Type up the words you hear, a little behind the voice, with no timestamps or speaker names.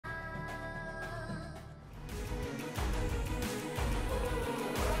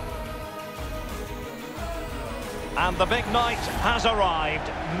And the big night has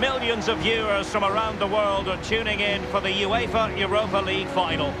arrived. Millions of viewers from around the world are tuning in for the UEFA Europa League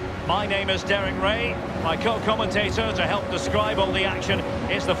final. My name is Derek Ray. My co-commentator to help describe all the action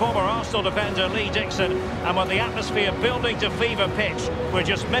is the former Arsenal defender Lee Dixon. And with the atmosphere building to fever pitch, we're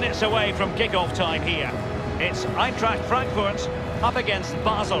just minutes away from kick-off time here. It's Eintracht Frankfurt up against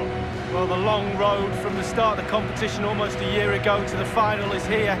Basel. Well, the long road from the start of the competition almost a year ago to the final is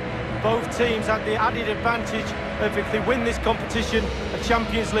here. Both teams had the added advantage of, if they win this competition, a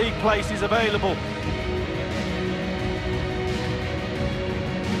Champions League place is available.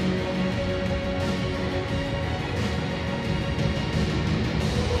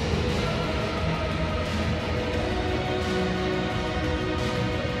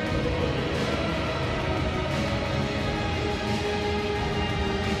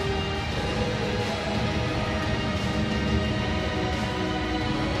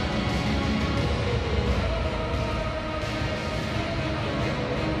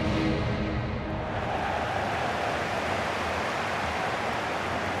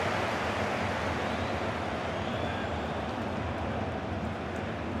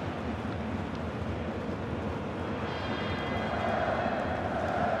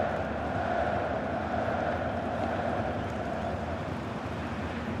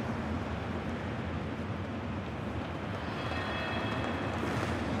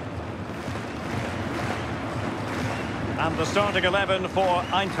 And the starting 11 for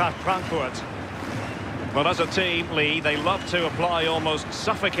Eintracht Frankfurt. Well, as a team, Lee, they love to apply almost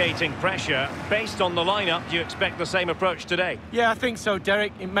suffocating pressure. Based on the lineup, do you expect the same approach today? Yeah, I think so,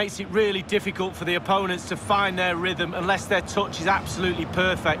 Derek. It makes it really difficult for the opponents to find their rhythm unless their touch is absolutely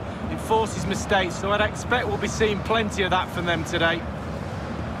perfect. It forces mistakes, so I'd expect we'll be seeing plenty of that from them today.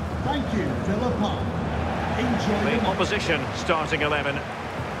 Thank you, Philippa. Enjoy the opposition starting 11.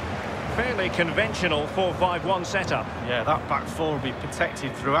 Fairly conventional 4-5-1 setup. Yeah, that back four will be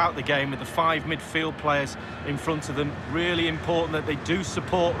protected throughout the game with the 5 midfield players in front of them. Really important that they do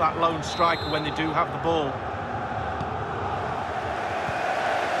support that lone striker when they do have the ball.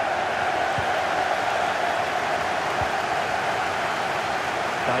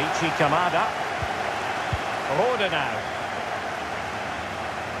 Daichi Kamada. Roda now.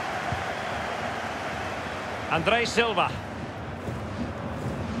 Andre Silva.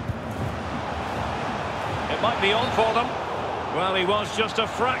 Might be on for them. Well, he was just a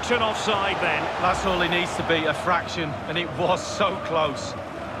fraction offside then. That's all he needs to be, a fraction, and it was so close.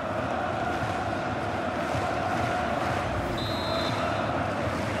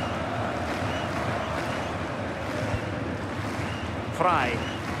 Frey.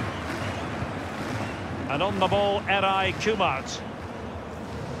 And on the ball, Eray Kumart.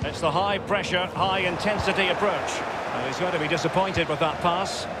 It's the high-pressure, high-intensity approach. And he's going to be disappointed with that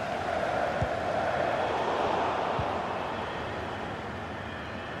pass.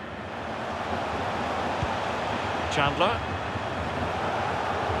 Chandler.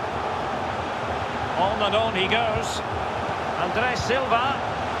 On and on he goes. Andre Silva.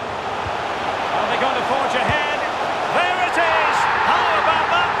 Are they going to forge ahead? There it is! How about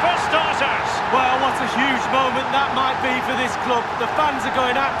that for starters? Well, what a huge moment that might be for this club. The fans are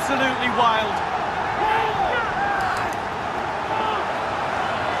going absolutely wild.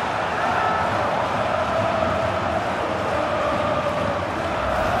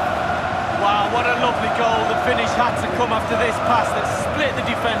 Wow, what a lovely goal. The finish had to come after this pass that split the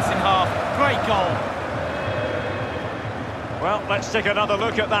defence in half. Great goal. Well, let's take another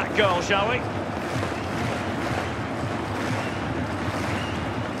look at that goal, shall we?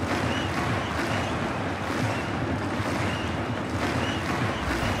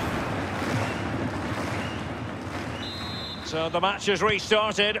 So the match has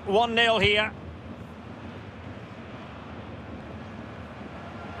restarted. 1-0 here.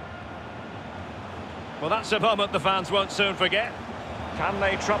 Well, that's a moment the fans won't soon forget. Can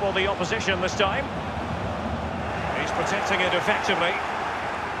they trouble the opposition this time? He's protecting it effectively.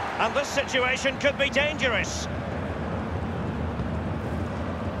 And this situation could be dangerous.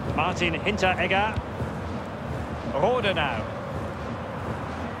 Martin Hinteregger. Roda now.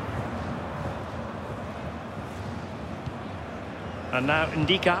 And now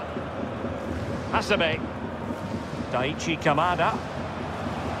Ndika. Hasebe. Daichi Kamada.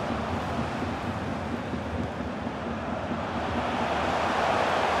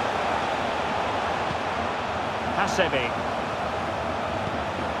 Hasebe.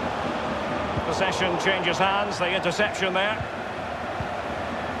 Possession changes hands, the interception there.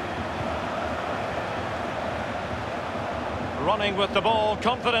 Running with the ball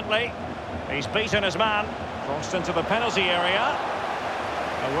confidently. He's beaten his man. Crossed into the penalty area.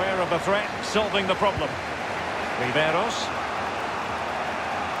 Aware of the threat, solving the problem. Riveros.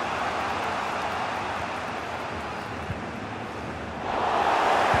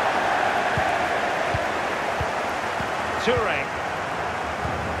 Toure.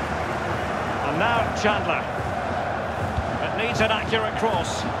 And now Chandler. It needs an accurate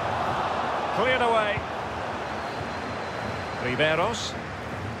cross. Cleared away. Riveros.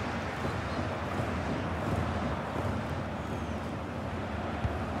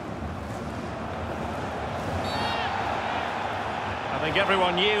 I think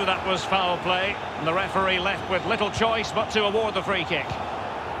everyone knew that was foul play, and the referee left with little choice but to award the free kick.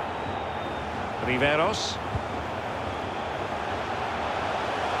 Riveros.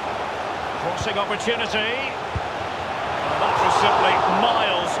 Crossing opportunity. Well, that was simply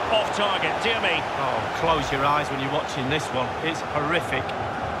miles off target, dear me. Oh, close your eyes when you're watching this one. It's horrific.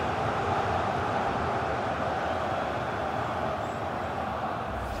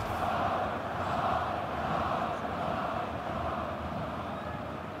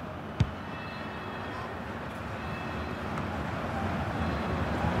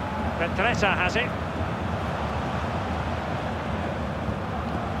 Petretta has it.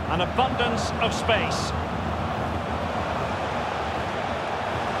 An abundance of space.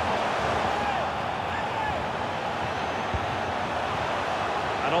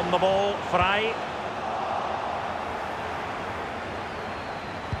 And on the ball, Frey.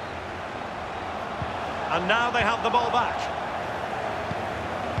 And now they have the ball back.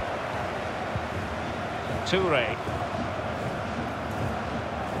 Toure.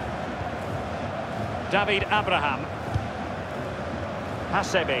 David Abraham.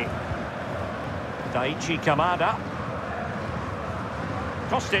 Hasebe. Daichi Kamada.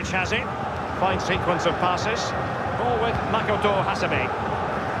 Kostic has it. Fine sequence of passes. Ball with Makoto Hasebe.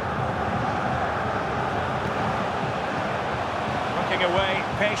 Looking away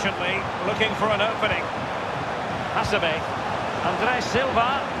patiently, looking for an opening. Hasebe. Andres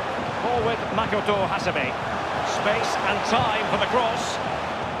Silva. Ball with Makoto Hasebe. Space and time for the cross.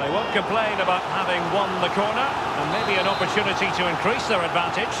 They won't complain about having won the corner, and maybe an opportunity to increase their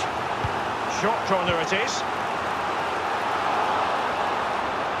advantage. Short corner it is.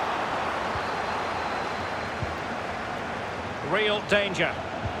 Real danger.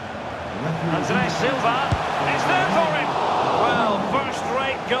 Andres Silva is there for him. Well,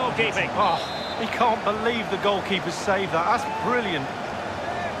 first-rate goalkeeping. Oh, he can't believe the goalkeeper saved that. That's brilliant.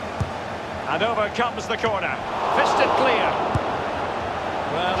 And over comes the corner. Fisted clear.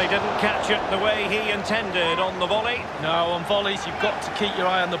 Well, he didn't catch it the way he intended on the volley. No, on volleys, you've got to keep your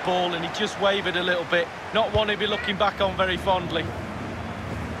eye on the ball, and he just wavered a little bit. Not one he'd be looking back on very fondly.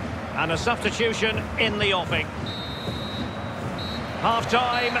 And a substitution in the offing.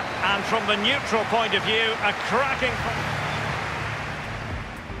 Half-time, and from the neutral point of view, a cracking...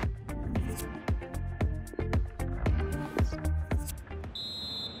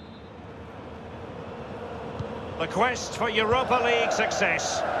 The quest for Europa League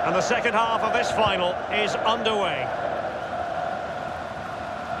success, and the second half of this final is underway.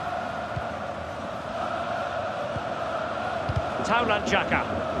 Taulant Xhaka.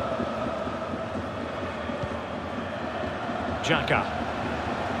 Xhaka.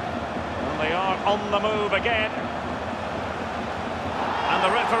 And they are on the move again. And the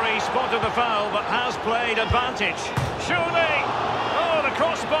referee spotted the foul, but has played advantage. Surely! Oh, the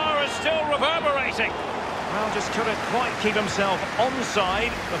crossbar is still reverberating. Well, just couldn't quite keep himself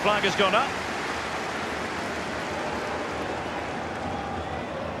onside. The flag has gone up.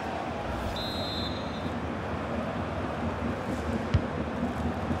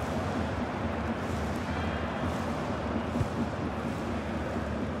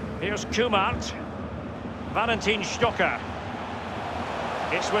 Here's Kumart. Valentin Stocker.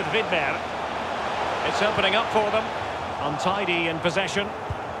 It's with Widmer. It's opening up for them. Untidy in possession.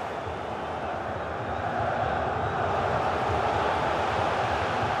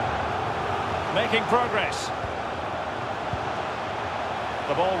 Making progress.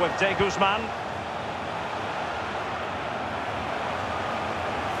 The ball with De Guzman.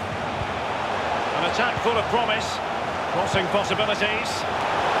 An attack full of promise. Crossing possibilities.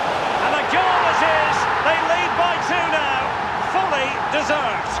 And the goal it is! They lead by 2 now. Fully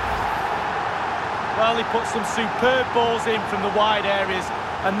deserved. Well, he put some superb balls in from the wide areas,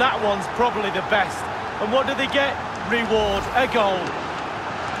 and that one's probably the best. And what do they get? Reward, a goal.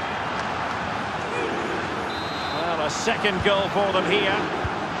 A second goal for them here.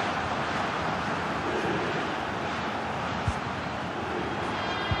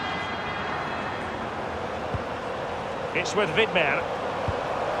 It's with Widmer.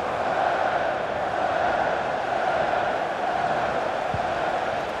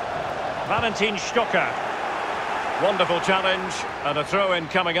 Valentin Stocker. Wonderful challenge, and a throw-in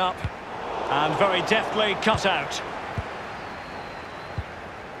coming up. And very deftly cut out.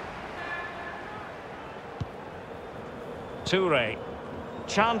 Toure.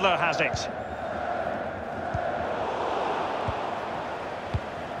 Chandler has it.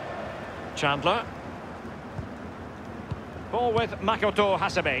 Chandler. Ball with Makoto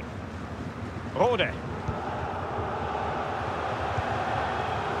Hasebe. Rode.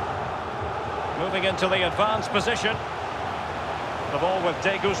 Moving into the advanced position. The ball with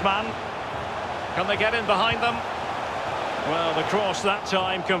De Guzman. Can they get in behind them? Well, the cross that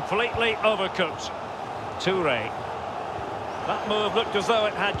time completely overcooked. Toure. That move looked as though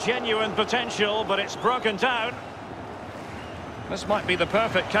it had genuine potential, but it's broken down. This might be the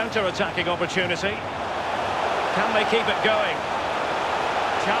perfect counter-attacking opportunity. Can they keep it going?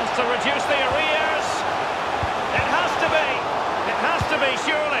 Chance to reduce the arrears. It has to be. It has to be,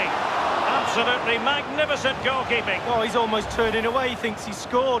 surely. Absolutely magnificent goalkeeping. Oh, he's almost turning away. He thinks he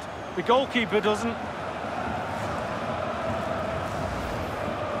scored. The goalkeeper doesn't.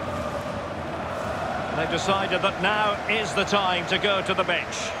 They've decided that now is the time to go to the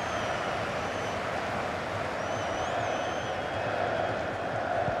bench.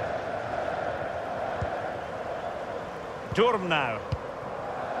 Durm now.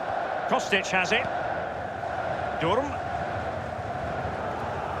 Kostic has it. Durm.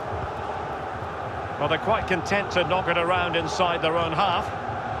 Well, they're quite content to knock it around inside their own half.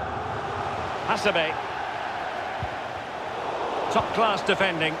 Hasebe. Top-class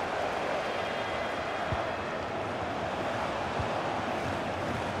defending.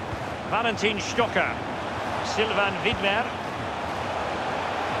 Valentin Stocker. Sylvain Widmer.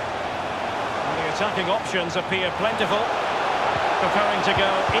 And the attacking options appear plentiful. Preferring to go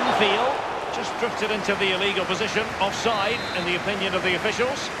infield. Just drifted into the illegal position. Offside, in the opinion of the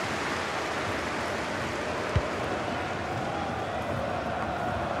officials.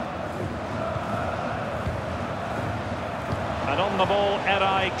 And on the ball,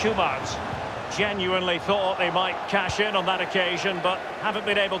 Eray Kumart. Genuinely thought they might cash in on that occasion, but haven't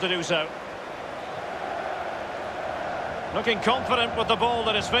been able to do so. Looking confident with the ball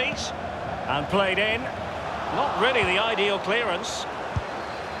at his feet. And played in. Not really the ideal clearance.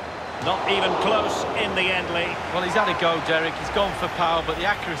 Not even close in the end, Lee. Well, he's had a go, Derek. He's gone for power, but the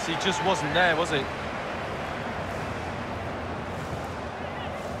accuracy just wasn't there, was it?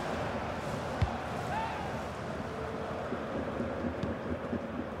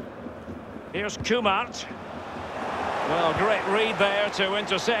 Here's Kumart. Well, great read there to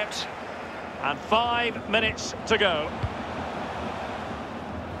intercept. And 5 minutes to go.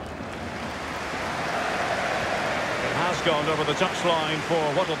 It has gone over the touchline for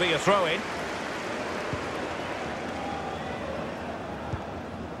what will be a throw-in.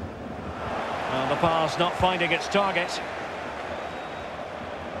 And the pass not finding its target.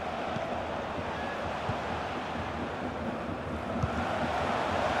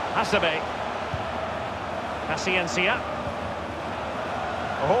 Hasebe. Paciencia.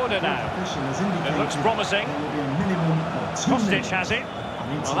 Rode now. It looks promising. Kostic has it.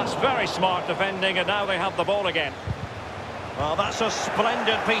 Well, that's very smart defending, and now they have the ball again. Well, that's a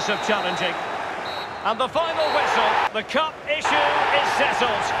splendid piece of challenging. And the final whistle. The cup issue is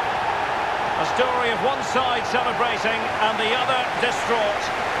settled. A story of one side celebrating and the other distraught.